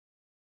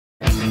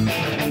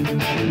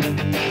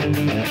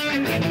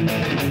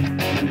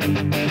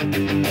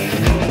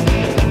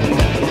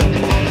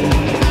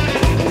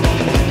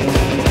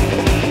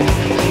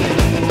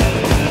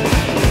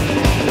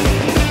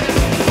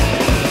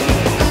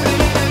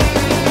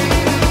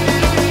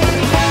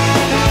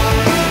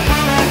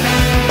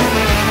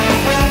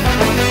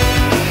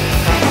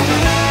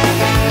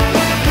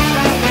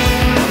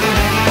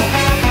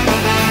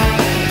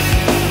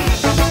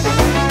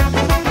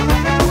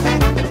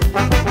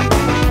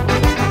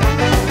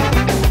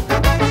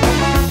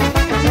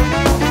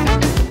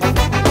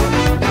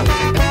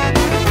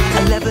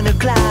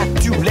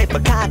Too late for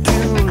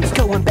cartoons,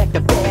 going back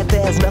to bed,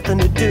 there's nothing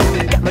to do.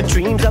 Got my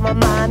dreams on my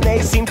mind, they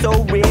seem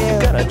so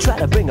real. Gonna try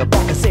to bring her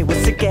back and say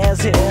we're sick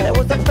as hell. It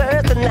was the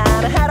first in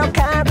line, I had all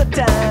kinds of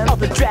time. All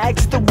the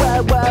drags of the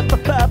world were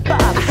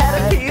I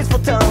had a peaceful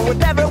tone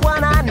with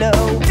everyone I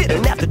know.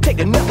 Didn't have to take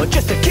a number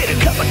just to get a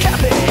cup of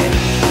coffee.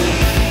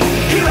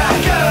 Here I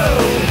go,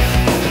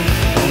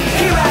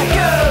 here I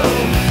go,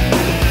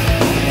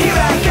 here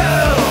I go.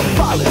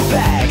 Falling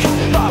back,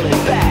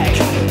 falling back,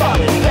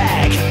 falling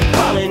back,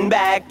 falling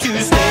back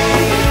to stay.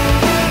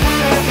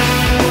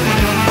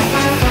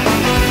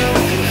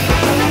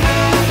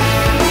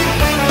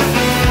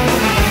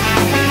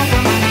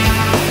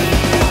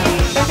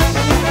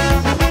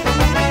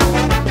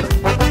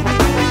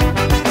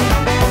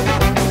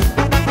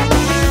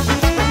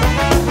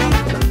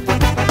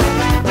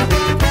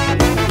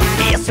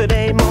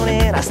 Yesterday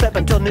morning I slept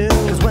until noon.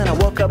 When I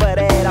woke up at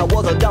 8 I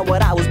wasn't done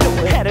what I was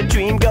doing. Had a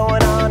dream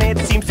going on, it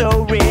seemed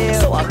so real.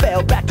 So I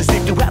fell back to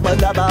sleep to have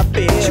another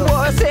feel. She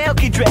wore a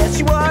silky dress,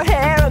 she wore her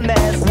hair a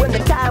mess. When the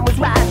time was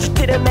right she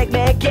didn't make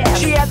me guess.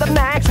 She had the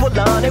Maxwell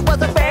on, it was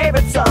her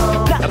favorite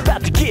song. Not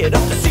about to get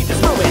up to see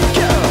this moment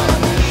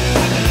come.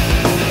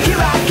 Here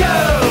I go,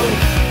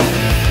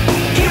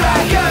 here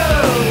I go,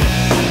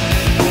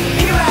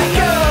 here I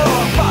go.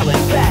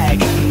 Falling back,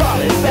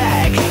 falling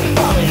back,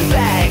 falling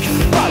back,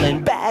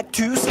 falling back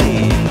to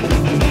sleep.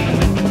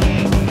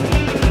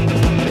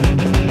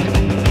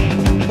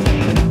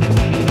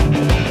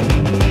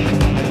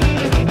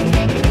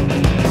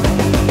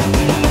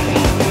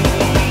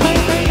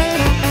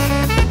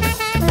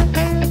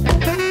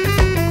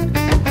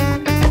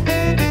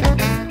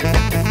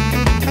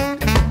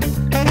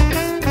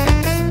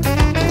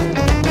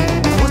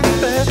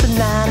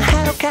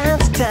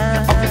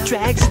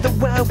 Drags of the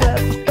world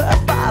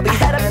were Bobby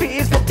had a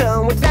peaceful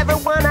tone with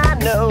everyone I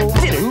know.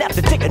 Didn't have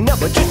to take a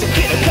number just to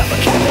get